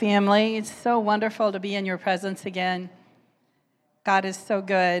Family, it's so wonderful to be in your presence again. God is so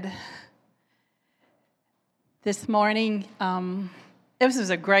good. This morning, this was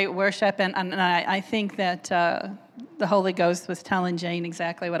a great worship, and I think that the Holy Ghost was telling Jane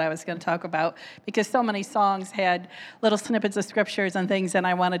exactly what I was going to talk about, because so many songs had little snippets of scriptures and things that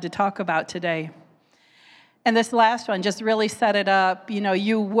I wanted to talk about today. And this last one just really set it up. You know,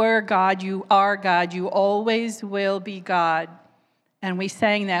 you were God, you are God, you always will be God. And we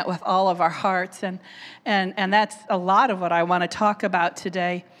sang that with all of our hearts, and that's a lot of what I want to talk about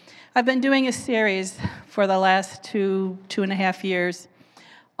today. I've been doing a series for the last two and a half years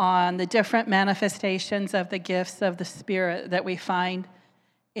on the different manifestations of the gifts of the Spirit that we find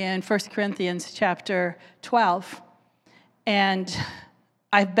in 1 Corinthians chapter 12. And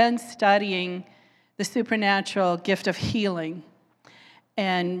I've been studying the supernatural gift of healing.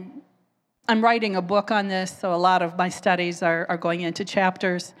 And I'm writing a book on this, so a lot of my studies are going into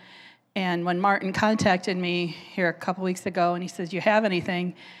chapters. And when Martin contacted me here a couple weeks ago and he says, "You have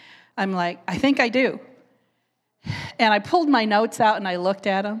anything?" I'm like, "I think I do." And I pulled my notes out and I looked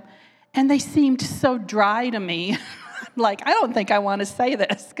at them, and they seemed so dry to me. I'm like, I don't think I want to say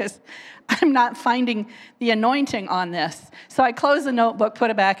this because I'm not finding the anointing on this. So I closed the notebook,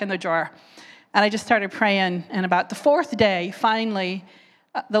 put it back in the drawer, and I just started praying. And about the fourth day, finally,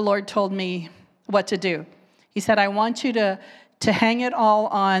 the Lord told me what to do. He said, "I want you to hang it all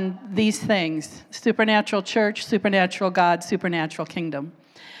on these things: supernatural church, supernatural God, supernatural kingdom."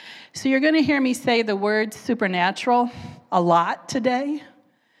 So you're going to hear me say the word supernatural a lot today.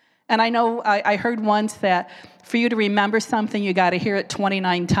 And I know I heard once that for you to remember something, you got to hear it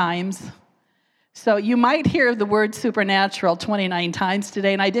 29 times. So you might hear the word supernatural 29 times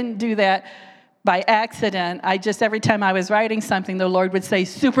today, and I didn't do that by accident. Every time I was writing something, the Lord would say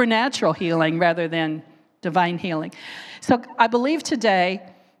supernatural healing rather than divine healing. So I believe today,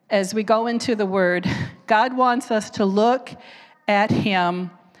 as we go into the Word, God wants us to look at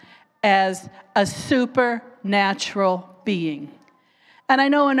Him as a supernatural being. And I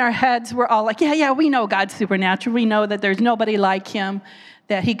know in our heads, we're all like, yeah, we know God's supernatural. We know that there's nobody like Him,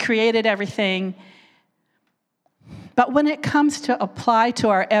 that He created everything. But when it comes to apply to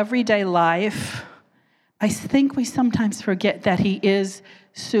our everyday life, I think we sometimes forget that He is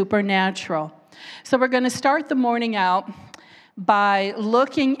supernatural. So we're going to start the morning out by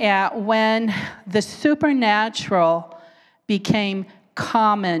looking at when the supernatural became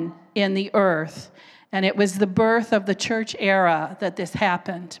common in the earth. And it was the birth of the church era that this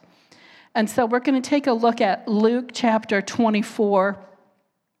happened. And so we're going to take a look at Luke chapter 24,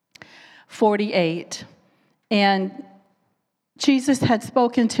 48. And Jesus had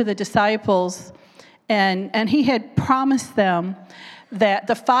spoken to the disciples, and He had promised them that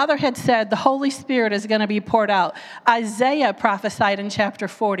the Father had said the Holy Spirit is going to be poured out. Isaiah prophesied in chapter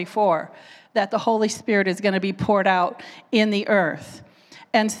 44 that the Holy Spirit is going to be poured out in the earth.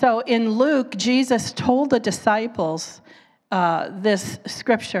 And so in Luke, Jesus told the disciples this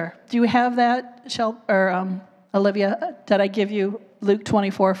scripture. Do you have that, Olivia? Did I give you Luke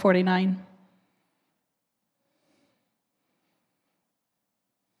 24, 49?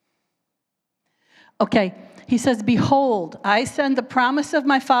 Okay, He says, "Behold, I send the promise of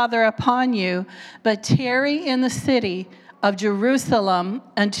my Father upon you, but tarry in the city of Jerusalem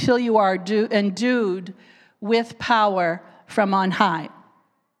until you are endued with power from on high."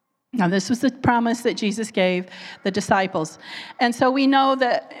 Now, this was the promise that Jesus gave the disciples. And so we know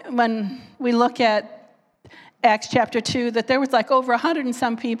that when we look at Acts chapter 2, that there was like over 100 and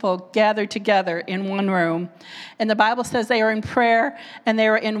some people gathered together in one room. And the Bible says they were in prayer and they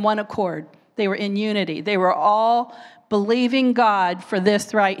were in one accord. They were in unity. They were all believing God for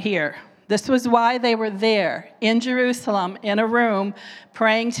this right here. This was why they were there in Jerusalem in a room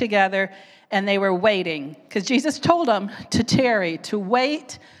praying together, and they were waiting. Because Jesus told them to tarry, to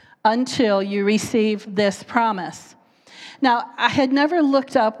wait until you receive this promise. Now, I had never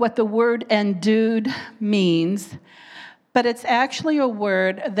looked up what the word endued means, but it's actually a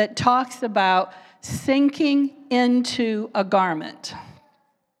word that talks about sinking into a garment.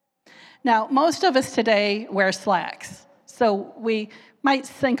 Now, most of us today wear slacks, so we might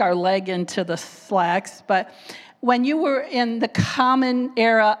sink our leg into the slacks, but when you were in the common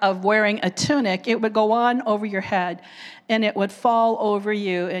era of wearing a tunic, it would go on over your head, and it would fall over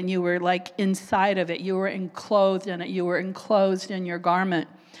you, and you were like inside of it. You were enclosed in it. You were enclosed in your garment.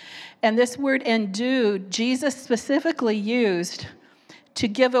 And this word endued, Jesus specifically used to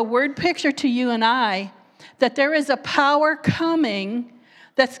give a word picture to you and I that there is a power coming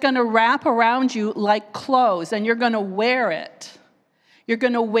that's going to wrap around you like clothes, and you're going to wear it. You're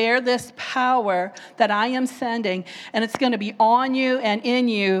going to wear this power that I am sending, and it's going to be on you and in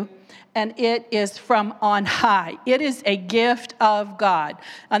you, and it is from on high. It is a gift of God.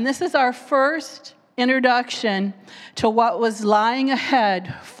 And this is our first introduction to what was lying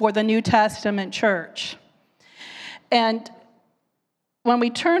ahead for the New Testament church. And when we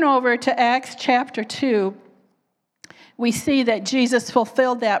turn over to Acts chapter 2, we see that Jesus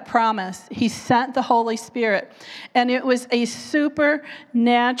fulfilled that promise. He sent the Holy Spirit, and it was a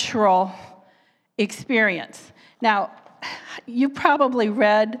supernatural experience. Now, you probably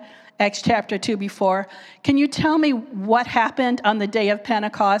read Acts chapter 2 before. Can you tell me what happened on the day of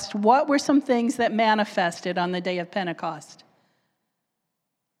Pentecost? What were some things that manifested on the day of Pentecost?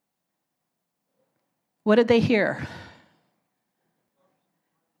 What did they hear?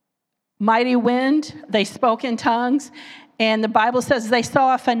 Mighty wind, they spoke in tongues, and the Bible says they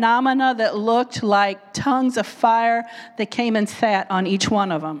saw a phenomena that looked like tongues of fire that came and sat on each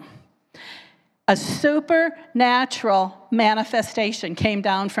one of them. A supernatural manifestation came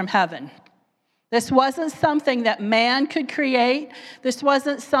down from heaven. This wasn't something that man could create. This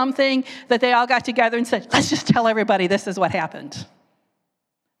wasn't something that they all got together and said, let's just tell everybody this is what happened.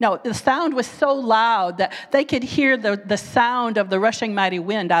 No, the sound was so loud that they could hear the sound of the rushing mighty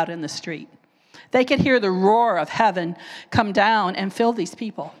wind out in the street. They could hear the roar of heaven come down and fill these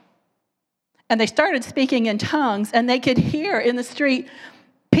people. And they started speaking in tongues, and they could hear in the street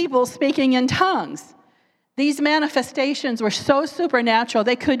people speaking in tongues. These manifestations were so supernatural,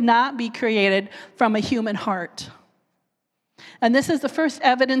 they could not be created from a human heart. And this is the first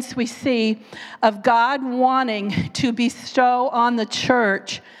evidence we see of God wanting to bestow on the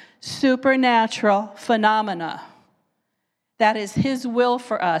church supernatural phenomena. That is His will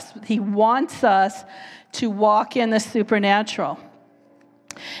for us. He wants us to walk in the supernatural.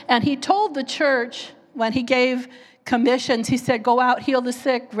 And He told the church when He gave commissions, He said, go out, heal the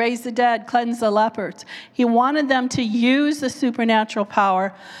sick, raise the dead, cleanse the lepers. He wanted them to use the supernatural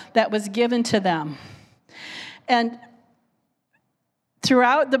power that was given to them. And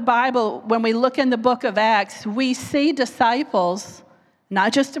throughout the Bible, when we look in the book of Acts, we see disciples,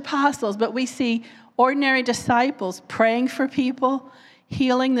 not just apostles, but we see ordinary disciples praying for people,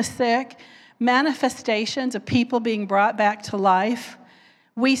 healing the sick, manifestations of people being brought back to life.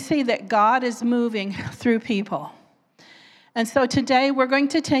 We see that God is moving through people. And so today we're going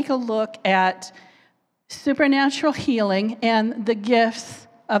to take a look at supernatural healing and the gifts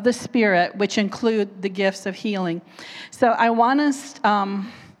of the Spirit, which include the gifts of healing. So I want us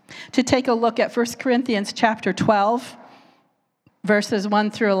to take a look at 1 Corinthians chapter 12, verses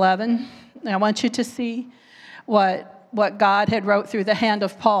 1 through 11. I want you to see what God had wrote through the hand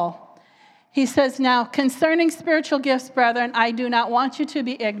of Paul. He says, now, concerning spiritual gifts, brethren, I do not want you to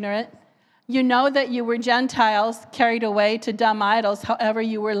be ignorant. You know that you were Gentiles, carried away to dumb idols, however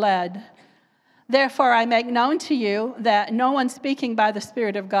you were led. Therefore, I make known to you that no one speaking by the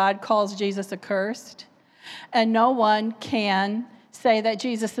Spirit of God calls Jesus accursed, and no one can say that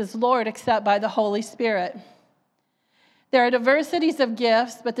Jesus is Lord except by the Holy Spirit. There are diversities of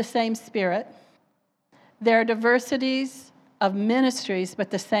gifts, but the same Spirit. There are diversities of ministries,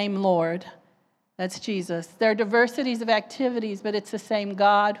 but the same Lord. That's Jesus. There are diversities of activities, but it's the same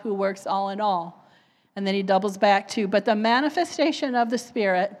God who works all in all. And then he doubles back to, but the manifestation of the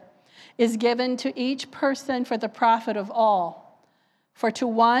Spirit is given to each person for the profit of all. For to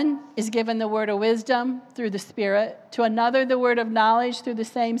one is given the word of wisdom through the Spirit, to another the word of knowledge through the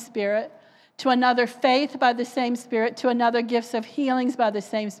same Spirit, to another faith by the same Spirit, to another gifts of healings by the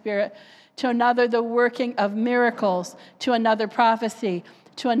same Spirit, to another the working of miracles, to another prophecy,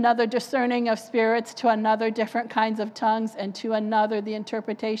 to another discerning of spirits, to another different kinds of tongues, and to another the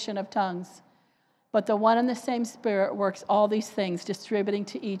interpretation of tongues. But the one and the same Spirit works all these things, distributing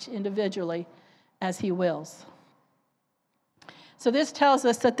to each individually as he wills. So this tells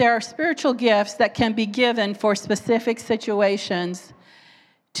us that there are spiritual gifts that can be given for specific situations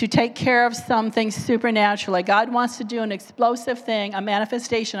to take care of something supernaturally. God wants to do an explosive thing, a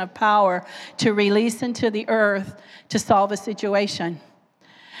manifestation of power to release into the earth to solve a situation.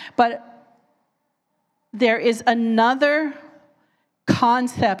 But there is another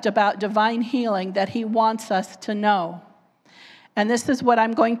concept about divine healing that he wants us to know. And this is what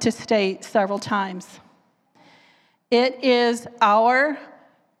I'm going to state several times. It is our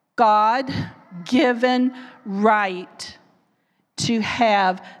God-given right to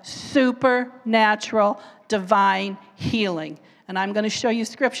have supernatural divine healing. And I'm going to show you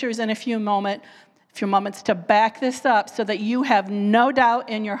scriptures in a few moments a few moments to back this up so that you have no doubt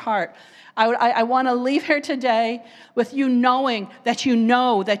in your heart. I want to leave here today with you knowing that you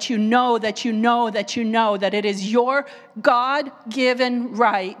know that it is your God-given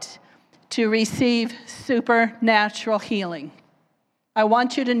right to receive supernatural healing. I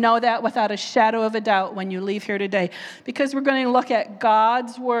want you to know that without a shadow of a doubt when you leave here today, because we're going to look at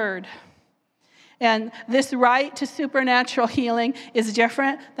God's word. And this right to supernatural healing is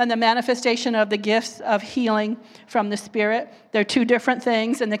different than the manifestation of the gifts of healing from the Spirit. They're two different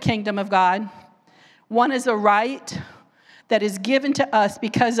things in the kingdom of God. One is a right that is given to us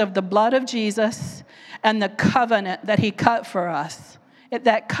because of the blood of Jesus and the covenant that he cut for us.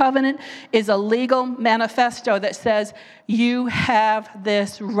 That covenant is a legal manifesto that says you have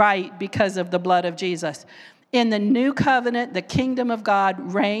this right because of the blood of Jesus. In the new covenant, the kingdom of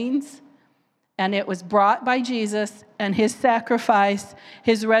God reigns, and it was brought by Jesus and his sacrifice,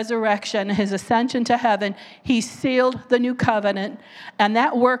 his resurrection, his ascension to heaven. He sealed the new covenant, and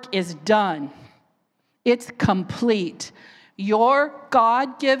that work is done. It's complete. Your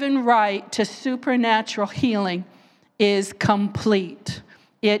God-given right to supernatural healing is complete.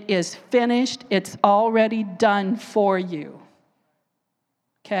 It is finished. It's already done for you.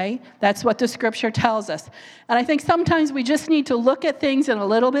 Okay? That's what the scripture tells us. And I think sometimes we just need to look at things in a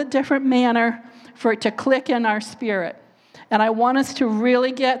little bit different manner for it to click in our spirit. And I want us to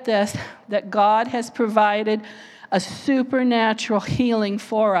really get this, that God has provided a supernatural healing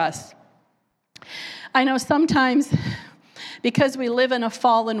for us. I know sometimes because we live in a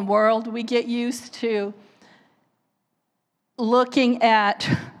fallen world, we get used to looking at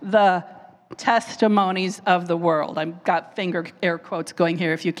the testimonies of the world. I've got finger air quotes going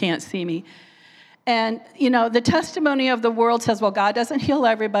here if you can't see me. And, the testimony of the world says, well, God doesn't heal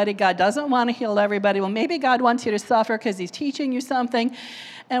everybody. God doesn't want to heal everybody. Well, maybe God wants you to suffer because he's teaching you something.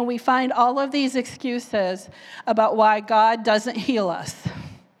 And we find all of these excuses about why God doesn't heal us.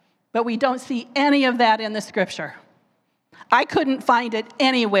 But we don't see any of that in the scripture. I couldn't find it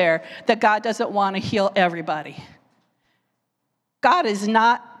anywhere that God doesn't want to heal everybody. God is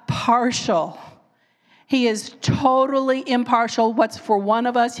not partial. He is totally impartial. What's for one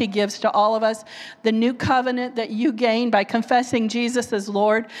of us, he gives to all of us. The new covenant that you gain by confessing Jesus as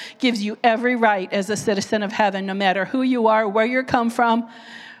Lord gives you every right as a citizen of heaven, no matter who you are, where you come from,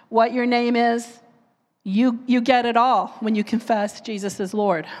 what your name is. You get it all when you confess Jesus as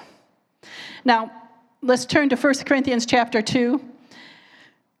Lord. Now, let's turn to 1 Corinthians chapter 2.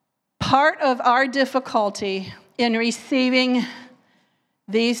 Part of our difficulty in receiving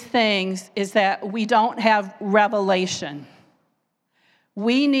these things is that we don't have revelation.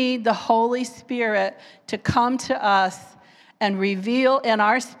 We need the Holy Spirit to come to us and reveal in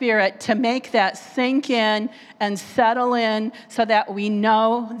our spirit to make that sink in and settle in so that we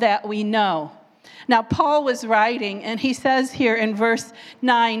know that we know. Now, Paul was writing, and he says here in verse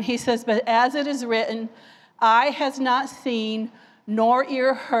 9, he says, but as it is written, eye has not seen, nor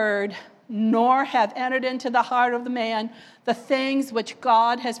ear heard, nor have entered into the heart of the man the things which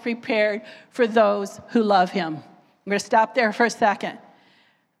God has prepared for those who love him. I'm going to stop there for a second.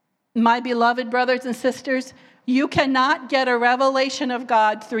 My beloved brothers and sisters, you cannot get a revelation of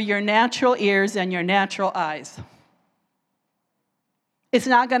God through your natural ears and your natural eyes. It's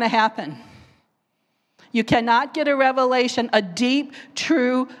not going to happen. You cannot get a revelation, a deep,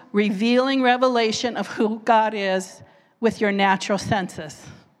 true, revealing revelation of who God is with your natural senses.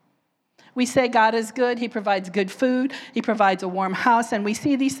 We say God is good. He provides good food. He provides a warm house. And we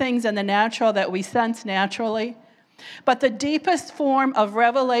see these things in the natural that we sense naturally. But the deepest form of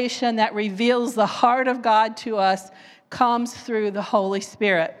revelation that reveals the heart of God to us comes through the Holy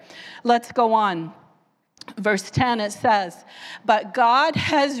Spirit. Let's go on. Verse 10, it says, but God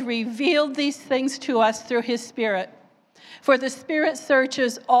has revealed these things to us through his Spirit. For the Spirit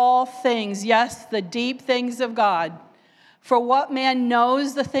searches all things, yes, the deep things of God. For what man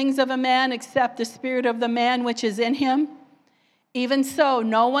knows the things of a man except the spirit of the man which is in him? Even so,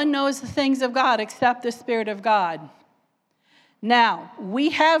 no one knows the things of God except the Spirit of God. Now, we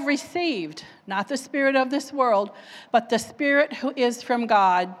have received, not the spirit of this world, but the Spirit who is from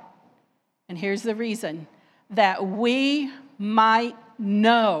God. And here's the reason, that we might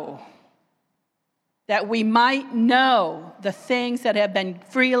know. That we might know the things that have been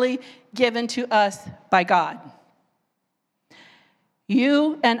freely given to us by God.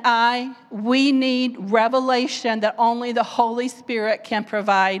 You and I, we need revelation that only the Holy Spirit can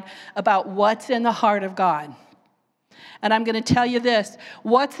provide about what's in the heart of God. And I'm going to tell you this,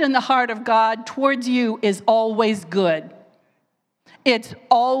 what's in the heart of God towards you is always good. It's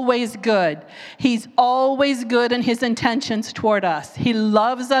always good. He's always good in his intentions toward us. He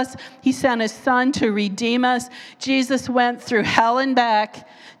loves us. He sent his son to redeem us. Jesus went through hell and back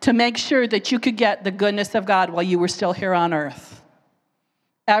to make sure that you could get the goodness of God while you were still here on earth.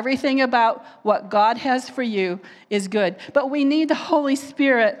 Everything about what God has for you is good. But we need the Holy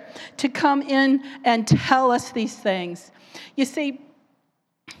Spirit to come in and tell us these things. You see,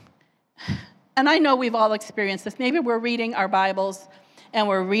 and I know we've all experienced this. Maybe we're reading our Bibles and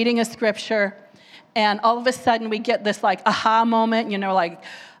we're reading a scripture, and all of a sudden we get this like aha moment, like,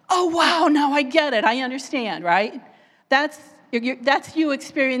 oh wow, now I get it. I understand, right? That's you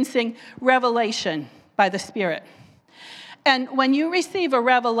experiencing revelation by the Spirit. And when you receive a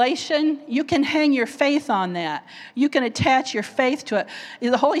revelation, you can hang your faith on that. You can attach your faith to it.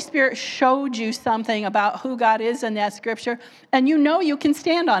 The Holy Spirit showed you something about who God is in that scripture, and you can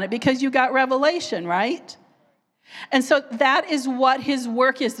stand on it because you got revelation, right? And so that is what his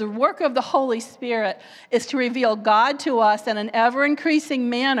work is. The work of the Holy Spirit is to reveal God to us in an ever-increasing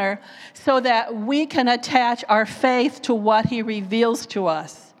manner so that we can attach our faith to what he reveals to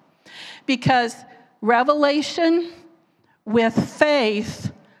us. Because revelation with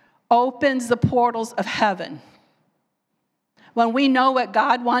faith opens the portals of heaven. When we know what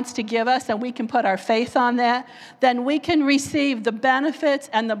God wants to give us and we can put our faith on that, then we can receive the benefits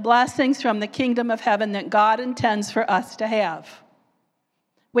and the blessings from the kingdom of heaven that God intends for us to have.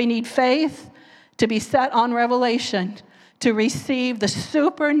 We need faith to be set on revelation to receive the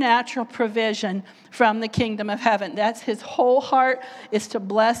supernatural provision from the kingdom of heaven. That's his whole heart, is to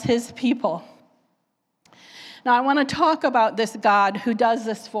bless his people. Now, I want to talk about this God who does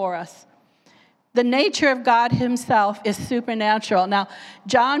this for us. The nature of God himself is supernatural. Now,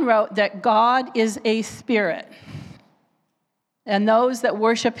 John wrote that God is a spirit, and those that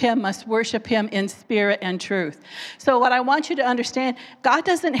worship him must worship him in spirit and truth. So what I want you to understand, God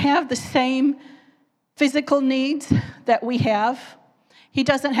doesn't have the same physical needs that we have. He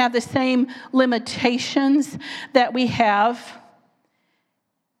doesn't have the same limitations that we have.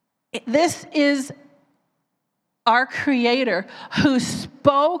 This is our Creator who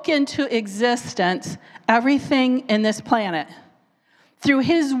spoke into existence everything in this planet. Through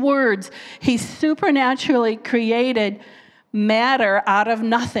his words, he supernaturally created matter out of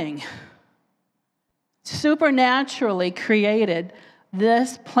nothing. Supernaturally created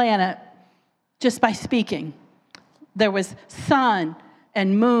this planet just by speaking. There was sun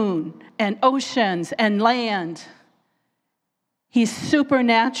and moon and oceans and land. He's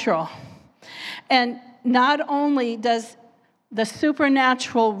supernatural. And not only does the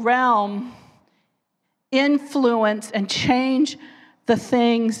supernatural realm influence and change the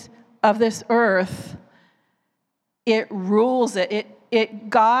things of this earth, it rules it.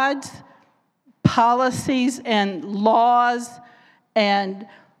 God's policies and laws and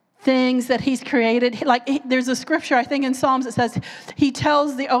things that he's created, there's a scripture, I think in Psalms, it says, he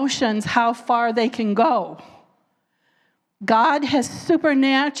tells the oceans how far they can go. God has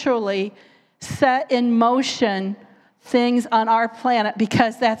supernaturally set in motion things on our planet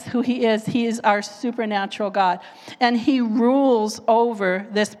because that's who he is. He is our supernatural God, and he rules over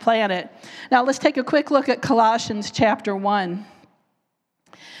this planet. Now let's take a quick look at Colossians chapter 1.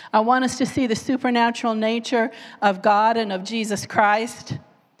 I want us to see the supernatural nature of God and of Jesus Christ.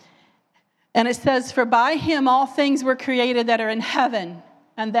 And it says, "For by him all things were created that are in heaven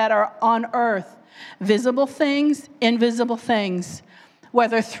and that are on earth, visible things, invisible things,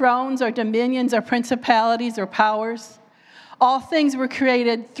 whether thrones or dominions or principalities or powers. All things were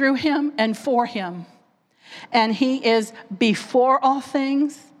created through him and for him. And he is before all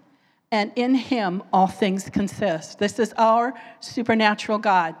things, and in him all things consist." This is our supernatural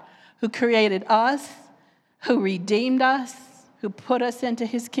God who created us, who redeemed us, who put us into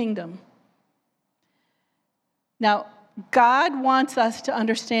his kingdom. Now, God wants us to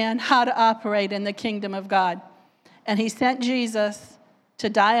understand how to operate in the kingdom of God. And he sent Jesus to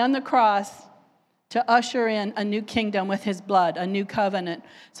die on the cross to usher in a new kingdom with his blood, a new covenant.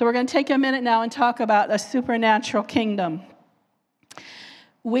 So we're going to take a minute now and talk about a supernatural kingdom.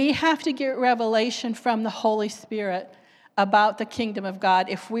 We have to get revelation from the Holy Spirit about the kingdom of God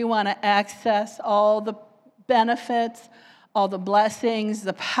if we want to access all the benefits, all the blessings,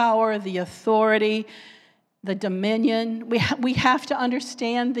 the power, the authority, the dominion. We have to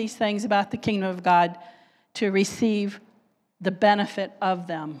understand these things about the kingdom of God to receive the benefit of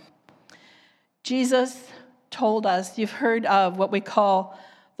them. Jesus told us, you've heard of what we call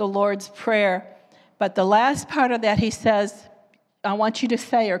the Lord's Prayer, but the last part of that he says, I want you to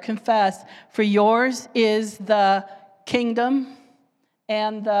say or confess, "For yours is the kingdom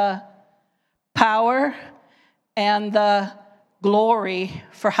and the power and the glory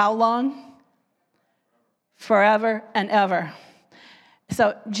for how long? Forever and ever.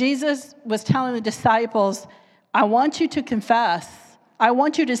 So Jesus was telling the disciples, I want you to confess, I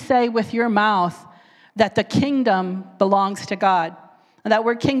want you to say with your mouth that the kingdom belongs to God. And that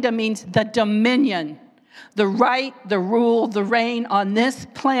word kingdom means the dominion, the right, the rule, the reign on this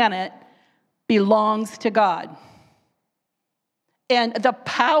planet belongs to God. And the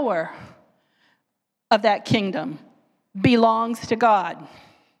power of that kingdom belongs to God.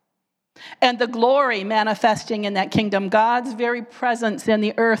 And the glory manifesting in that kingdom, God's very presence in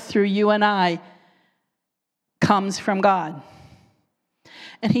the earth through you and I, comes from God.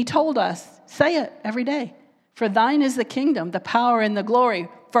 And he told us, say it every day. For thine is the kingdom, the power, and the glory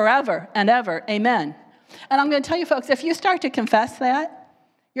forever and ever. Amen. And I'm going to tell you, folks, if you start to confess that,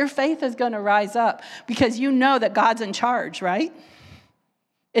 your faith is going to rise up because you know that God's in charge, right?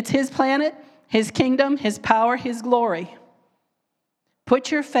 It's his planet, his kingdom, his power, his glory.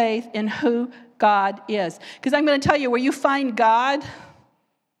 Put your faith in who God is. Because I'm going to tell you, where you find God,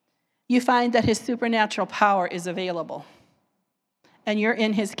 you find that his supernatural power is available. And you're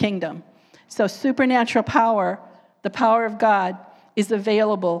in his kingdom. So supernatural power, the power of God, is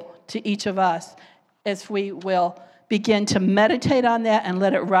available to each of us as we will begin to meditate on that and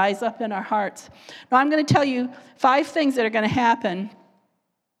let it rise up in our hearts. Now, I'm going to tell you 5 things that are going to happen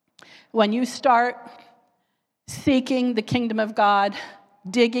when you start seeking the kingdom of God,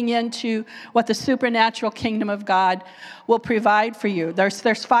 digging into what the supernatural kingdom of God will provide for you. There's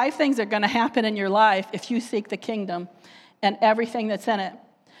 5 things that are going to happen in your life if you seek the kingdom and everything that's in it.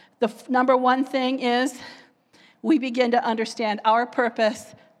 The number 1 thing is we begin to understand our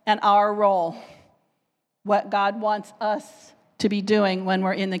purpose and our role, what God wants us to be doing when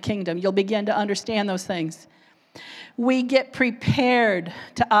we're in the kingdom. You'll begin to understand those things. We get prepared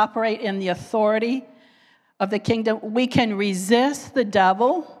to operate in the authority of the kingdom. We can resist the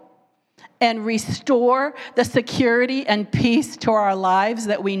devil and restore the security and peace to our lives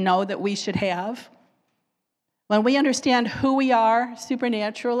that we know that we should have. When we understand who we are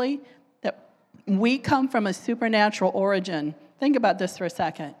supernaturally, that we come from a supernatural origin. Think about this for a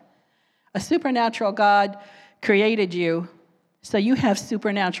second. A supernatural God created you, so you have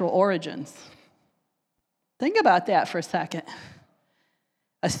supernatural origins. Think about that for a second.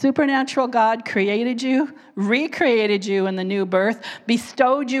 A supernatural God created you, recreated you in the new birth,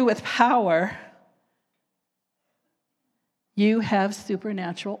 bestowed you with power. You have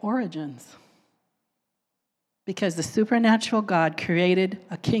supernatural origins. Because the supernatural God created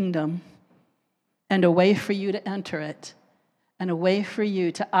a kingdom and a way for you to enter it and a way for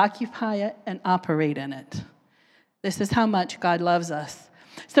you to occupy it and operate in it. This is how much God loves us.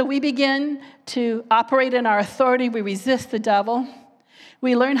 So we begin to operate in our authority. We resist the devil.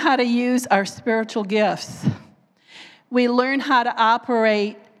 We learn how to use our spiritual gifts. We learn how to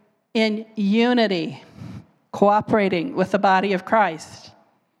operate in unity, cooperating with the body of Christ.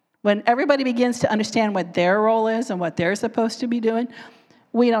 When everybody begins to understand what their role is and what they're supposed to be doing,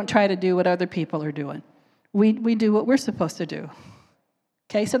 we don't try to do what other people are doing. We do what we're supposed to do.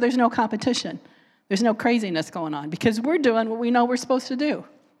 Okay, so there's no competition. There's no craziness going on because we're doing what we know we're supposed to do.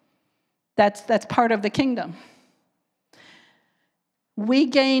 That's part of the kingdom. We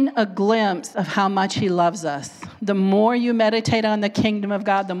gain a glimpse of how much he loves us. The more you meditate on the kingdom of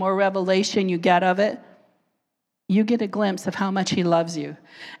God, the more revelation you get of it, you get a glimpse of how much he loves you.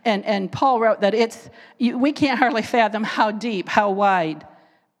 And Paul wrote that we can't hardly fathom how deep, how wide.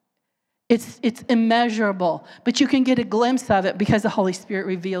 It's immeasurable, but you can get a glimpse of it because the Holy Spirit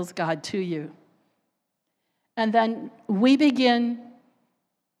reveals God to you. And then we begin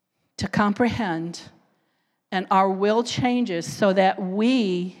to comprehend, and our will changes so that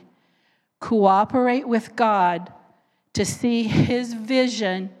we cooperate with God to see his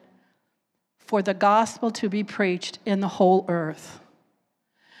vision for the gospel to be preached in the whole earth.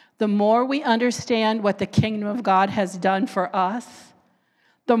 The more we understand what the kingdom of God has done for us,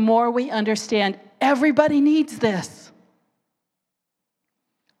 the more we understand everybody needs this.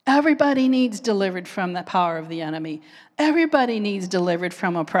 Everybody needs delivered from the power of the enemy. Everybody needs delivered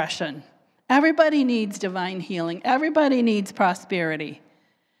from oppression. Everybody needs divine healing. Everybody needs prosperity.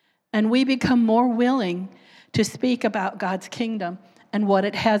 And we become more willing to speak about God's kingdom and what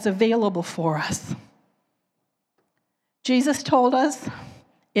it has available for us. Jesus told us,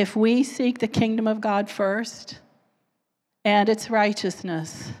 if we seek the kingdom of God first and its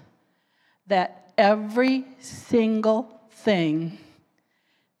righteousness, that every single thing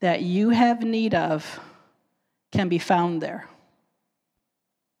that you have need of can be found there.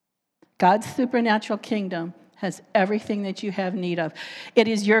 God's supernatural kingdom has everything that you have need of. It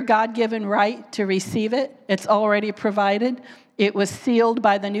is your God-given right to receive it. It's already provided. It was sealed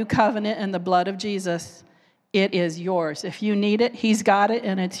by the new covenant and the blood of Jesus. It is yours. If you need it, he's got it,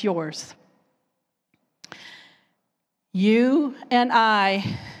 and it's yours. You and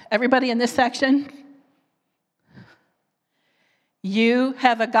I, everybody in this section, you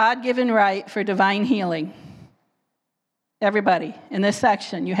have a God-given right for divine healing. Everybody in this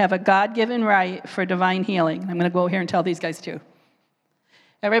section, you have a God-given right for divine healing. I'm going to go here and tell these guys too.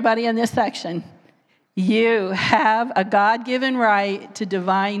 Everybody in this section, you have a God-given right to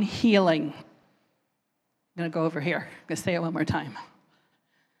divine healing. I'm going to go over here. I'm going to say it one more time.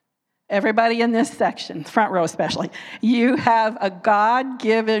 Everybody in this section, front row especially, you have a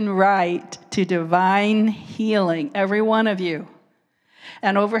God-given right to divine healing, every one of you.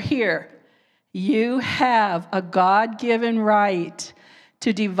 And over here, you have a God-given right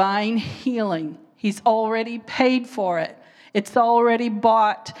to divine healing. He's already paid for it. It's already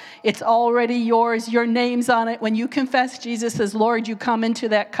bought. It's already yours. Your name's on it. When you confess Jesus as Lord, you come into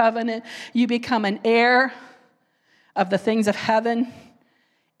that covenant. You become an heir of the things of heaven.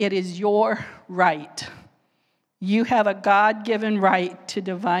 It is your right. You have a God-given right to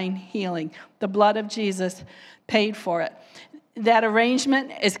divine healing. The blood of Jesus paid for it. That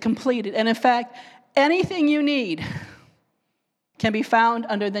arrangement is completed. And in fact, anything you need can be found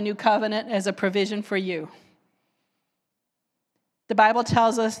under the new covenant as a provision for you. The Bible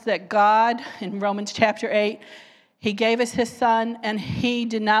tells us that God, in Romans chapter 8, he gave us his son, and he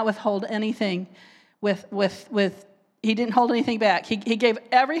did not withhold anything he didn't hold anything back. He gave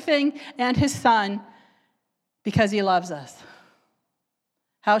everything and his son because he loves us.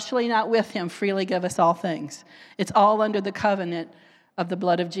 How shall he not with him freely give us all things? It's all under the covenant of the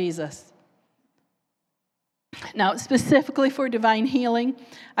blood of Jesus. Now, specifically for divine healing,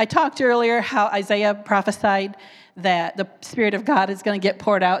 I talked earlier how Isaiah prophesied that the Spirit of God is going to get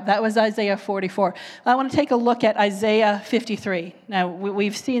poured out. That was Isaiah 44. I want to take a look at Isaiah 53. Now,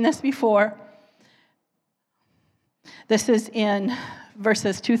 we've seen this before. This is in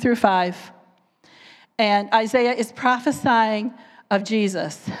verses 2 through 5. And Isaiah is prophesying of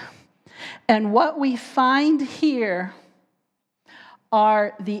Jesus. And what we find here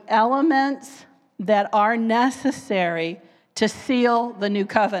are the elements that are necessary to seal the new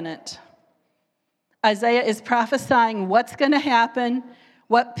covenant. Isaiah is prophesying what's going to happen,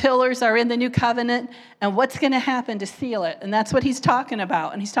 what pillars are in the new covenant, and what's going to happen to seal it. And that's what he's talking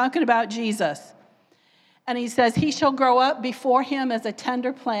about. And he's talking about Jesus. And he says, he shall grow up before him as a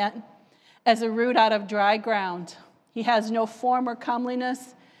tender plant, as a root out of dry ground. He has no form or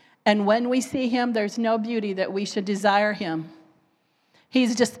comeliness, and when we see him, there's no beauty that we should desire him.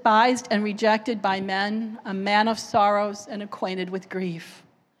 He's despised and rejected by men, a man of sorrows and acquainted with grief.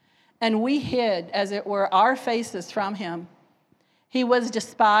 And we hid, as it were, our faces from him. He was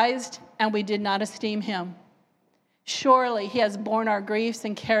despised, and we did not esteem him. Surely he has borne our griefs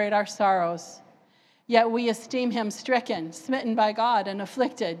and carried our sorrows. Yet we esteem him stricken, smitten by God, and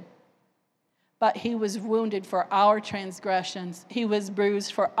afflicted. But he was wounded for our transgressions. He was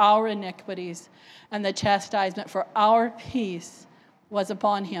bruised for our iniquities. And the chastisement for our peace was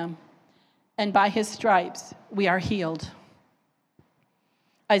upon him. And by his stripes we are healed.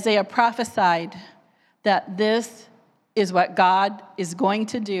 Isaiah prophesied that this is what God is going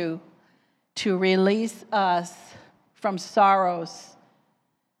to do to release us from sorrows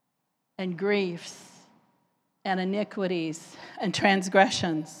and griefs and iniquities and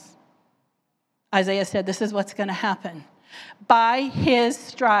transgressions. Isaiah said, this is what's going to happen. By his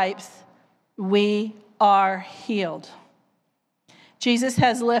stripes, we are healed. Jesus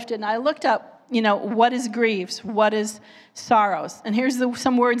has lifted, and I looked up, what is griefs? What is sorrows? And here's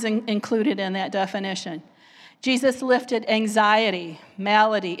some words included in that definition. Jesus lifted anxiety,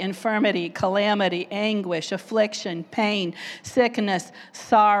 malady, infirmity, calamity, anguish, affliction, pain, sickness,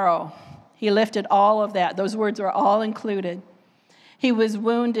 sorrow. He lifted all of that. Those words are all included. He was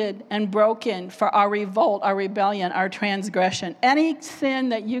wounded and broken for our revolt, our rebellion, our transgression. Any sin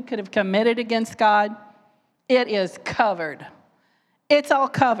that you could have committed against God, it is covered. It's all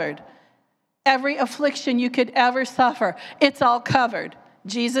covered. Every affliction you could ever suffer, it's all covered.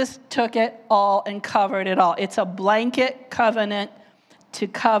 Jesus took it all and covered it all. It's a blanket covenant to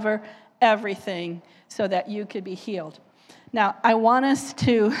cover everything so that you could be healed. Now, I want us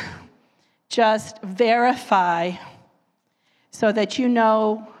to just verify so that you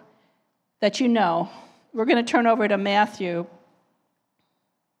know. We're going to turn over to Matthew. At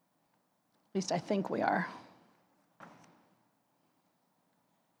least I think we are.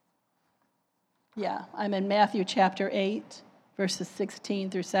 Yeah, I'm in Matthew chapter 8, verses 16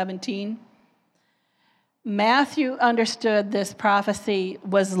 through 17. Matthew understood this prophecy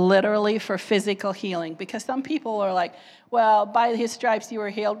was literally for physical healing, because some people are like, well, by his stripes you were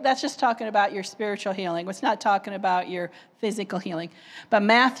healed. That's just talking about your spiritual healing. It's not talking about your physical healing. But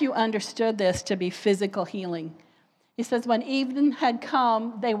Matthew understood this to be physical healing. He says, when evening had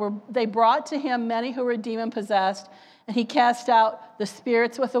come, they brought to him many who were demon-possessed, and he cast out the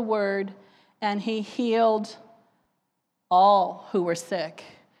spirits with a word, and he healed all who were sick,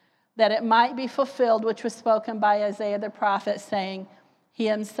 that it might be fulfilled, which was spoken by Isaiah the prophet, saying, he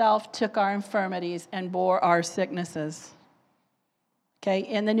himself took our infirmities and bore our sicknesses. Okay,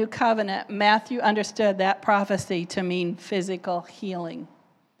 in the new covenant, Matthew understood that prophecy to mean physical healing.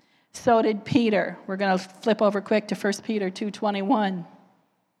 So did Peter. We're going to flip over quick to 1 Peter 2:21.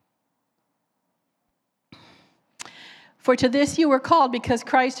 For to this you were called, because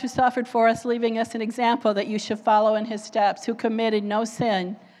Christ who suffered for us, leaving us an example that you should follow in his steps, who committed no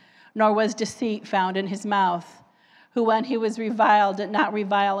sin, nor was deceit found in his mouth, who when he was reviled did not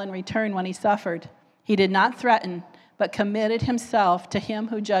revile in return when he suffered. He did not threaten, but committed himself to him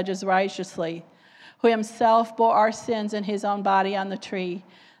who judges righteously, who himself bore our sins in his own body on the tree,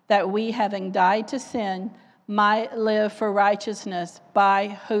 that we, having died to sin, might live for righteousness,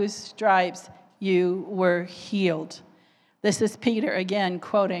 by whose stripes you were healed. This is Peter again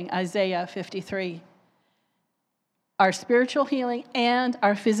quoting Isaiah 53. Our spiritual healing and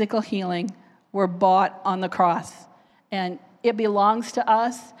our physical healing were bought on the cross, and it belongs to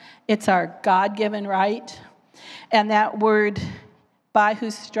us. It's our God-given right. And that word, by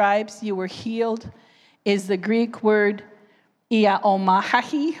whose stripes you were healed, is the Greek word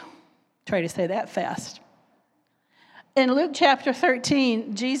iaomahahi. Try to say that fast. In Luke chapter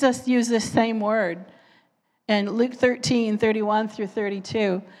 13, Jesus used this same word. In Luke 13, 31 through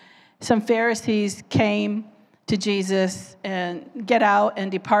 32, some Pharisees came to Jesus and, get out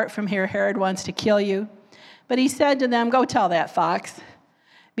and depart from here. Herod wants to kill you. But he said to them, go tell that fox.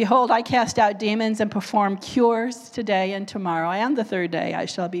 Behold, I cast out demons and perform cures today and tomorrow, and the third day I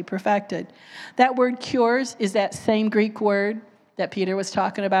shall be perfected. That word cures is that same Greek word that Peter was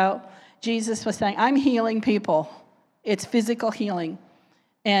talking about. Jesus was saying, I'm healing people. It's physical healing.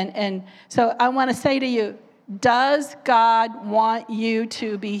 And so I want to say to you, does God want you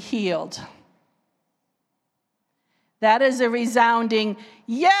to be healed? That is a resounding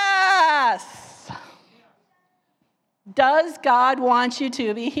yes. Does God want you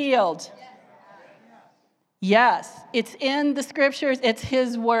to be healed? Yes. It's in the scriptures. It's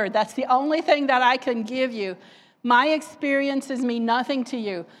his word. That's the only thing that I can give you. My experiences mean nothing to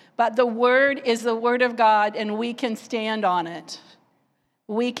you, but the word is the word of God, and we can stand on it.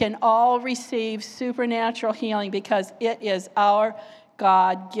 We can all receive supernatural healing because it is our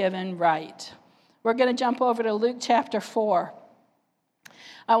God-given right. We're going to jump over to Luke chapter 4.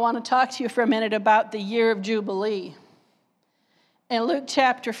 I want to talk to you for a minute about the year of Jubilee. In Luke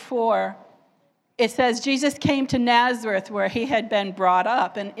chapter 4, it says, Jesus came to Nazareth where he had been brought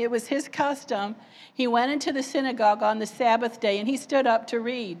up, and it was his custom. He went into the synagogue on the Sabbath day, and he stood up to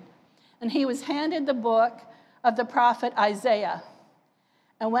read. And he was handed the book of the prophet Isaiah.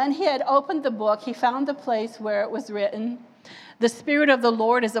 And when he had opened the book, he found the place where it was written, the Spirit of the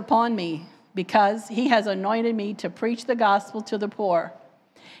Lord is upon me, because he has anointed me to preach the gospel to the poor.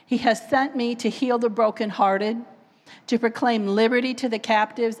 He has sent me to heal the brokenhearted, to proclaim liberty to the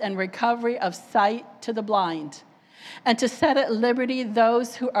captives and recovery of sight to the blind, and to set at liberty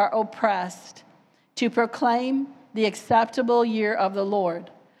those who are oppressed, to proclaim the acceptable year of the Lord.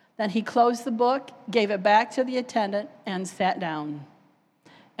 Then he closed the book, gave it back to the attendant, and sat down.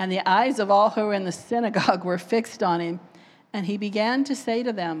 And the eyes of all who were in the synagogue were fixed on him, and he began to say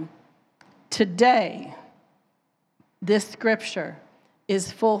to them, today, this scripture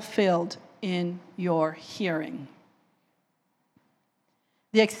is fulfilled in your hearing.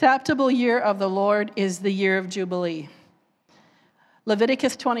 The acceptable year of the Lord is the year of Jubilee.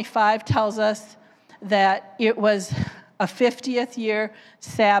 Leviticus 25 tells us that it was a 50th year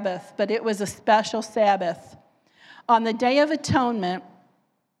Sabbath, but it was a special Sabbath. On the Day of Atonement,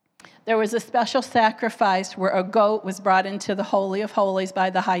 there was a special sacrifice where a goat was brought into the Holy of Holies by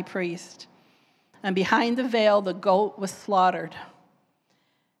the high priest. And behind the veil, the goat was slaughtered.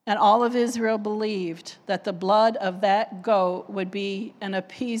 And all of Israel believed that the blood of that goat would be an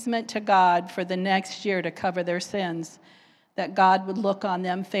appeasement to God for the next year to cover their sins, that God would look on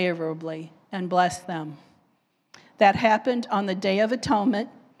them favorably and bless them. That happened on the Day of Atonement,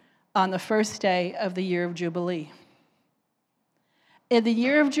 on the first day of the year of Jubilee. In the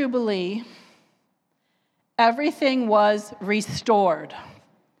year of Jubilee, everything was restored.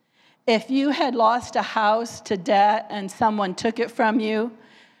 If you had lost a house to debt and someone took it from you,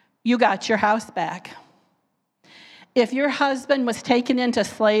 you got your house back. If your husband was taken into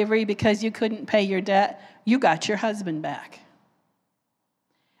slavery because you couldn't pay your debt, you got your husband back.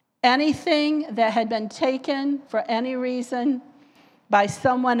 Anything that had been taken for any reason by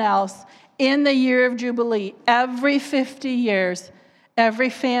someone else in the year of Jubilee, every 50 years, every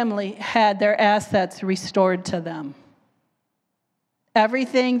family had their assets restored to them.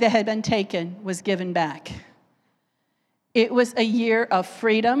 Everything that had been taken was given back. It was a year of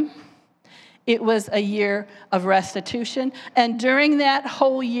freedom. It was a year of restitution. And during that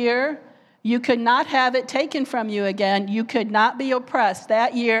whole year, you could not have it taken from you again. You could not be oppressed.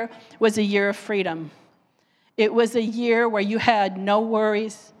 That year was a year of freedom. It was a year where you had no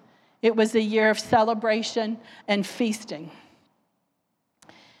worries. It was a year of celebration and feasting.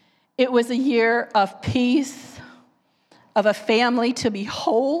 It was a year of peace, of a family to be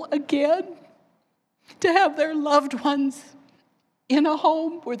whole again, to have their loved ones in a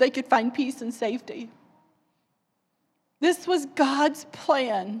home where they could find peace and safety. This was God's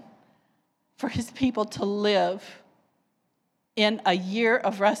plan for his people to live in a year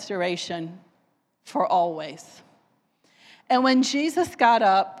of restoration for always. And when Jesus got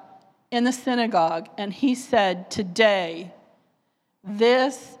up in the synagogue and he said, "Today,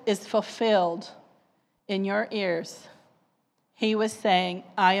 this is fulfilled in your ears," he was saying,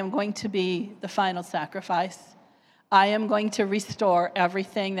 I am going to be the final sacrifice. I am going to restore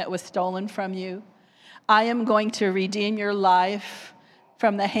everything that was stolen from you. I am going to redeem your life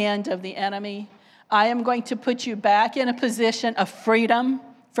from the hand of the enemy. I am going to put you back in a position of freedom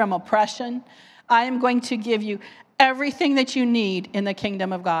from oppression. I am going to give you everything that you need in the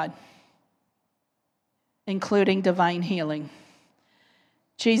kingdom of God, including divine healing.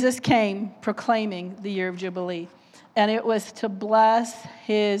 Jesus came proclaiming the year of Jubilee, and it was to bless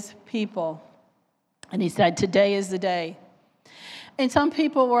his people. And he said, today is the day. And some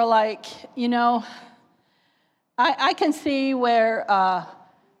people were like, I can see where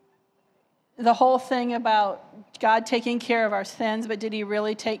the whole thing about God taking care of our sins, but did he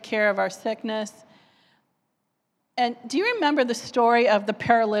really take care of our sickness? And do you remember the story of the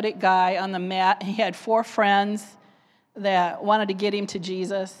paralytic guy on the mat? He had 4 friends that wanted to get him to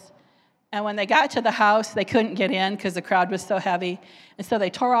Jesus. And when they got to the house, they couldn't get in because the crowd was so heavy. And so they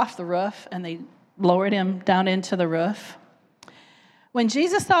tore off the roof and they lowered him down into the roof. When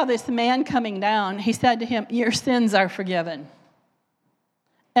Jesus saw this man coming down, he said to him, your sins are forgiven.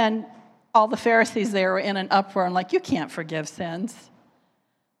 And all the Pharisees there were in an uproar and like, you can't forgive sins.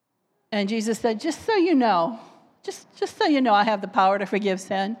 And Jesus said, just so you know, I have the power to forgive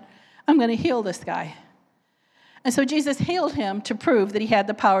sin, I'm going to heal this guy. And so Jesus healed him to prove that he had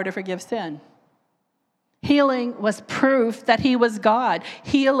the power to forgive sin. Healing was proof that he was God.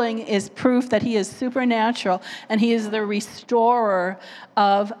 Healing is proof that he is supernatural and he is the restorer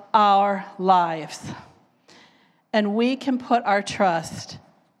of our lives. And we can put our trust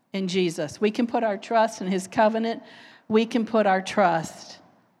in Jesus. We can put our trust in his covenant. We can put our trust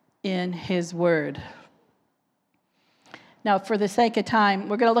in his word. Now, for the sake of time,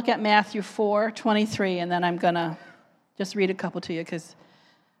 we're going to look at Matthew 4:23, and then I'm going to just read a couple to you because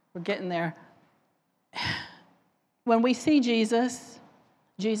we're getting there. When we see Jesus,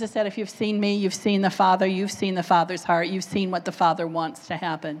 Jesus said, if you've seen me, you've seen the Father, you've seen the Father's heart, you've seen what the Father wants to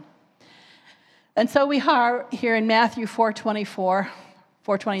happen. And so we are here in Matthew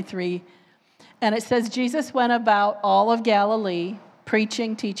 4:23, and it says, Jesus went about all of Galilee,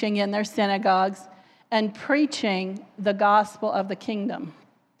 preaching, teaching in their synagogues, and preaching the gospel of the kingdom.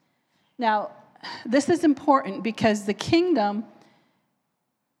 Now, this is important because the kingdom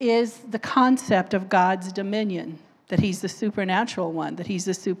is the concept of God's dominion, that he's the supernatural one, that he's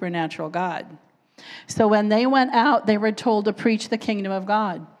the supernatural God. So when they went out, they were told to preach the kingdom of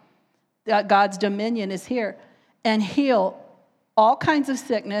God. That God's dominion is here. And heal all kinds of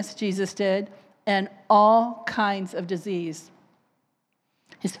sickness, Jesus did, and all kinds of disease.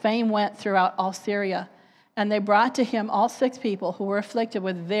 His fame went throughout all Syria, and they brought to him all sick people who were afflicted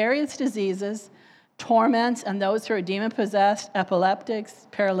with various diseases, torments, and those who were demon-possessed, epileptics,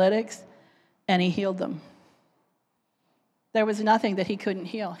 paralytics, and he healed them. There was nothing that he couldn't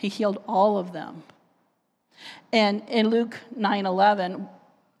heal. He healed all of them. And in Luke 9:11,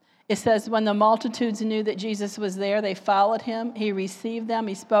 it says, when the multitudes knew that Jesus was there, they followed him. He received them.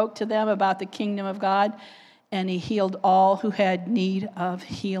 He spoke to them about the kingdom of God, and he healed all who had need of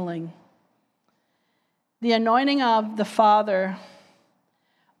healing. The anointing of the Father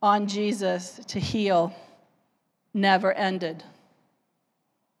on Jesus to heal never ended.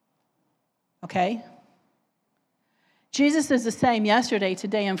 Okay? Jesus is the same yesterday,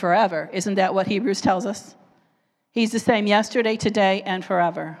 today, and forever. Isn't that what Hebrews tells us? He's the same yesterday, today, and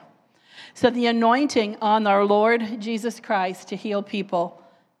forever. So the anointing on our Lord Jesus Christ to heal people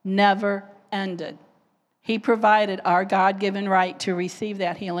never ended. He provided our God-given right to receive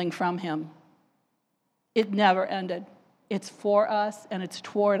that healing from him. It never ended. It's for us and it's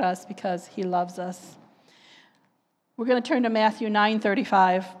toward us because he loves us. We're going to turn to Matthew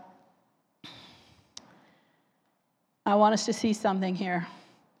 9:35. I want us to see something here.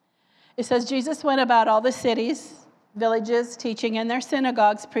 It says, Jesus went about all the cities, villages, teaching in their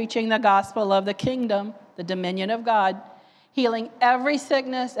synagogues, preaching the gospel of the kingdom, the dominion of God, healing every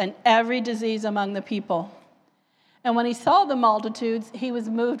sickness and every disease among the people. And when he saw the multitudes, he was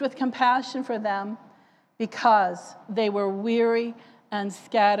moved with compassion for them because they were weary and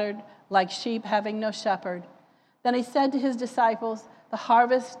scattered like sheep having no shepherd. Then he said to his disciples, the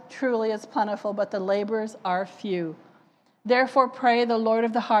harvest truly is plentiful, but the laborers are few. Therefore pray the Lord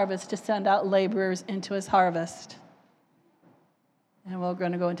of the harvest to send out laborers into his harvest. And we're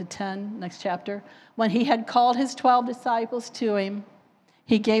going to go into 10, next chapter. When he had called his 12 disciples to him,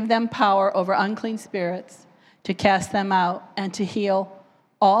 he gave them power over unclean spirits to cast them out and to heal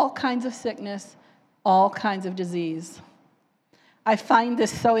all kinds of sickness, all kinds of disease. I find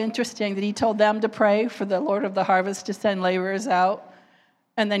this so interesting that he told them to pray for the Lord of the harvest to send laborers out.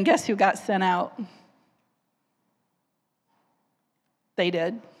 And then guess who got sent out? They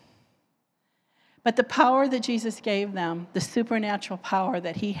did. But the power that Jesus gave them, the supernatural power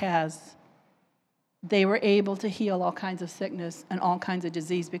that he has, they were able to heal all kinds of sickness and all kinds of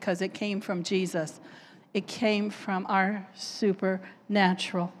disease because it came from Jesus. It came from our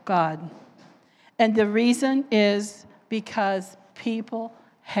supernatural God. And the reason is because people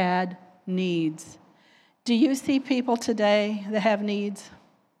had needs. Do you see people today that have needs?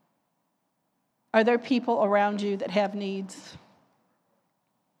 Are there people around you that have needs?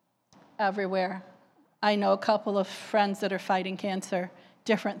 Everywhere. I know a couple of friends that are fighting cancer,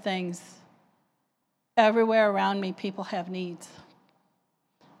 different things. Everywhere around me, people have needs.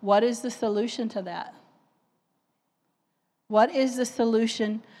 What is the solution to that? What is the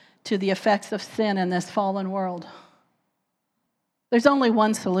solution to the effects of sin in this fallen world? There's only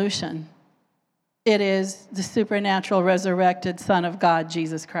one solution. It is the supernatural resurrected Son of God,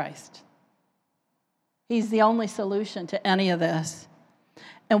 Jesus Christ. He's the only solution to any of this.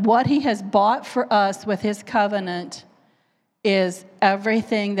 And what he has bought for us with his covenant is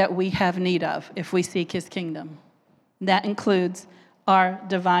everything that we have need of if we seek his kingdom. That includes our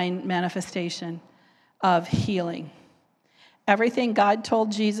divine manifestation of healing. Everything God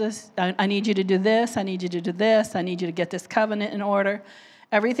told Jesus, I need you to do this, I need you to do this, I need you to get this covenant in order.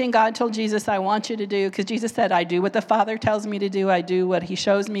 Everything God told Jesus, I want you to do, because Jesus said, I do what the Father tells me to do, I do what he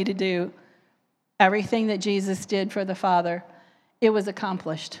shows me to do. Everything that Jesus did for the Father, it was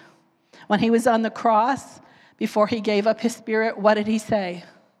accomplished. When he was on the cross, before he gave up his spirit, what did he say?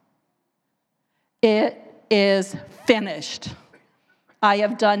 It is finished. I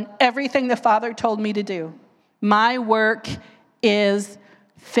have done everything the Father told me to do. My work is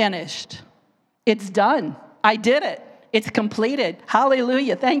finished. It's done. I did it. It's completed.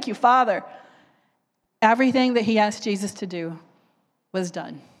 Hallelujah. Thank you, Father. Everything that he asked Jesus to do was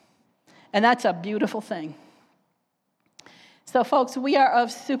done. And that's a beautiful thing. So, folks, we are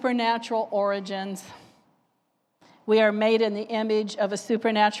of supernatural origins. We are made in the image of a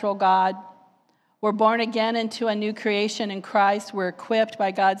supernatural God. We're born again into a new creation in Christ. We're equipped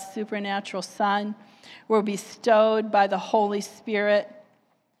by God's supernatural Son. We're bestowed by the Holy Spirit.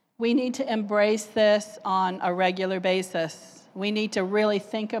 We need to embrace this on a regular basis. We need to really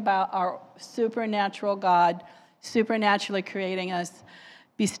think about our supernatural God, supernaturally creating us,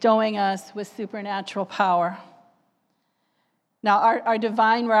 bestowing us with supernatural power. Now, our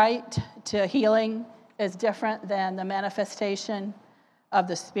divine right to healing is different than the manifestation of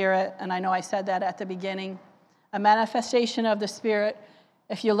the Spirit. And I know I said that at the beginning. A manifestation of the Spirit,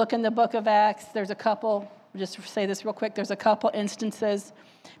 if you look in the book of Acts, there's a couple, just say this real quick, there's a couple instances.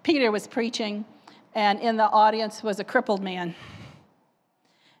 Peter was preaching, and in the audience was a crippled man.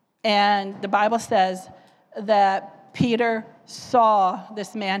 And the Bible says that Peter saw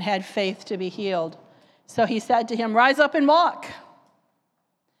this man had faith to be healed. So he said to him, rise up and walk.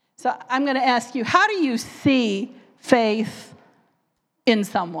 So I'm going to ask you, how do you see faith in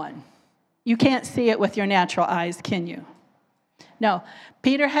someone? You can't see it with your natural eyes, can you? No.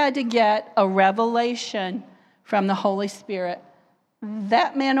 Peter had to get a revelation from the Holy Spirit.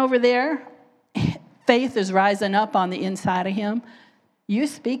 That man over there, faith is rising up on the inside of him. You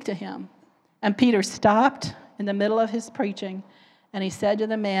speak to him. And Peter stopped in the middle of his preaching, and he said to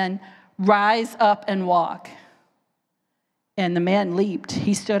the man, rise up and walk. And the man leaped.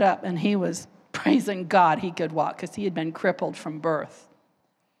 He stood up, and he was praising God he could walk because he had been crippled from birth.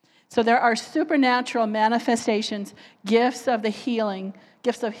 So there are supernatural manifestations, gifts of healings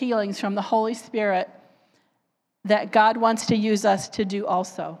from the Holy Spirit that God wants to use us to do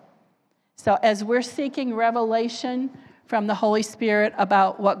also. So as we're seeking revelation from the Holy Spirit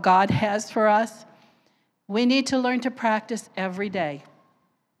about what God has for us, we need to learn to practice every day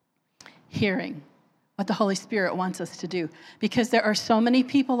hearing what the Holy Spirit wants us to do. Because there are so many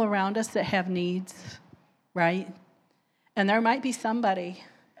people around us that have needs, right? And there might be somebody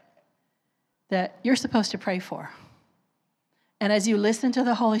that you're supposed to pray for. And as you listen to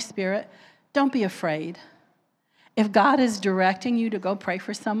the Holy Spirit, don't be afraid. If God is directing you to go pray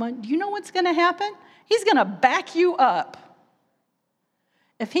for someone, do you know what's going to happen? He's going to back you up.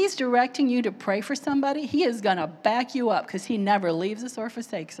 If he's directing you to pray for somebody, he is going to back you up because he never leaves us or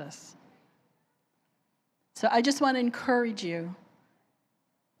forsakes us. So I just want to encourage you,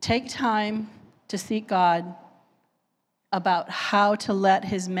 take time to seek God about how to let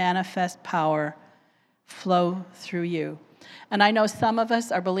his manifest power flow through you. And I know some of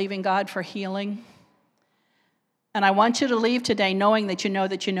us are believing God for healing. And I want you to leave today knowing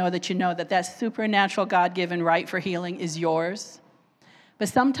that that supernatural God-given right for healing is yours. But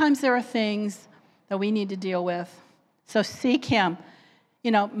sometimes there are things that we need to deal with. So seek him.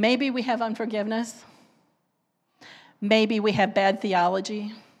 Maybe we have unforgiveness. Maybe we have bad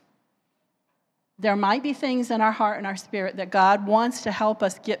theology. There might be things in our heart and our spirit that God wants to help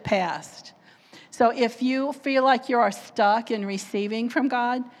us get past. So if you feel like you are stuck in receiving from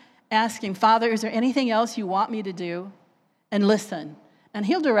God, ask him, Father, is there anything else you want me to do? And listen. And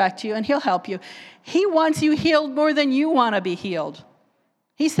he'll direct you and he'll help you. He wants you healed more than you want to be healed.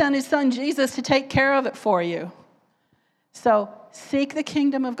 He sent his son Jesus to take care of it for you. So seek the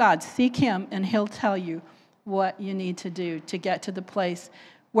kingdom of God. Seek him and he'll tell you what you need to do to get to the place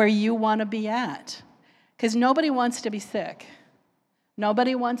where you want to be at. Because nobody wants to be sick.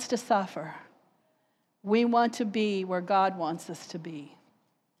 Nobody wants to suffer. We want to be where God wants us to be.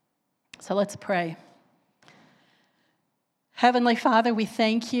 So let's pray. Heavenly Father, we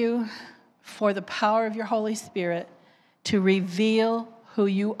thank you for the power of your Holy Spirit to reveal who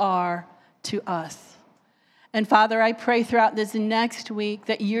you are to us. And Father, I pray throughout this next week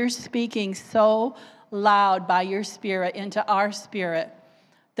that you're speaking so loud by your Spirit into our spirit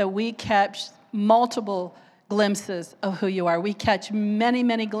that we catch multiple glimpses of who you are. We catch many,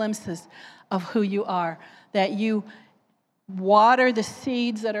 many glimpses of who you are, that you water the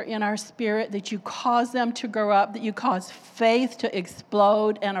seeds that are in our spirit, that you cause them to grow up, that you cause faith to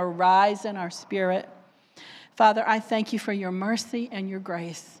explode and arise in our spirit. Father, I thank you for your mercy and your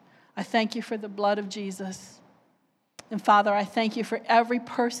grace. I thank you for the blood of Jesus. And Father, I thank you for every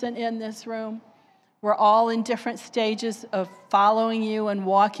person in this room. We're all in different stages of following you and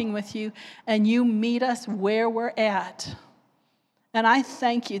walking with you, and you meet us where we're at. And I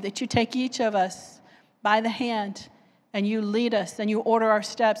thank you that you take each of us by the hand and you lead us and you order our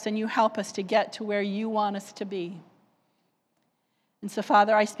steps and you help us to get to where you want us to be. And so,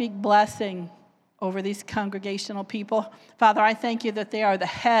 Father, I speak blessing over these congregational people. Father, I thank you that they are the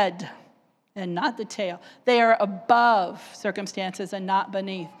head and not the tail. They are above circumstances and not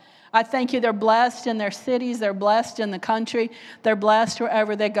beneath. I thank you they're blessed in their cities, they're blessed in the country, they're blessed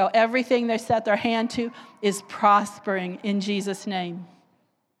wherever they go. Everything they set their hand to is prospering in Jesus' name.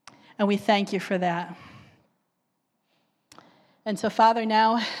 And we thank you for that. And so, Father,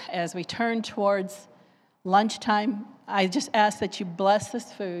 now as we turn towards lunchtime, I just ask that you bless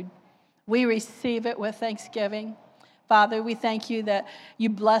this food. We receive it with thanksgiving. Father, we thank you that you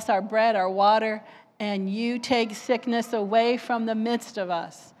bless our bread, our water, and you take sickness away from the midst of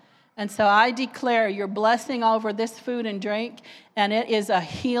us. And so I declare your blessing over this food and drink, and it is a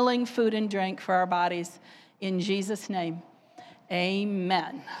healing food and drink for our bodies. In Jesus' name,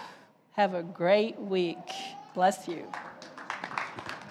 amen. Have a great week. Bless you.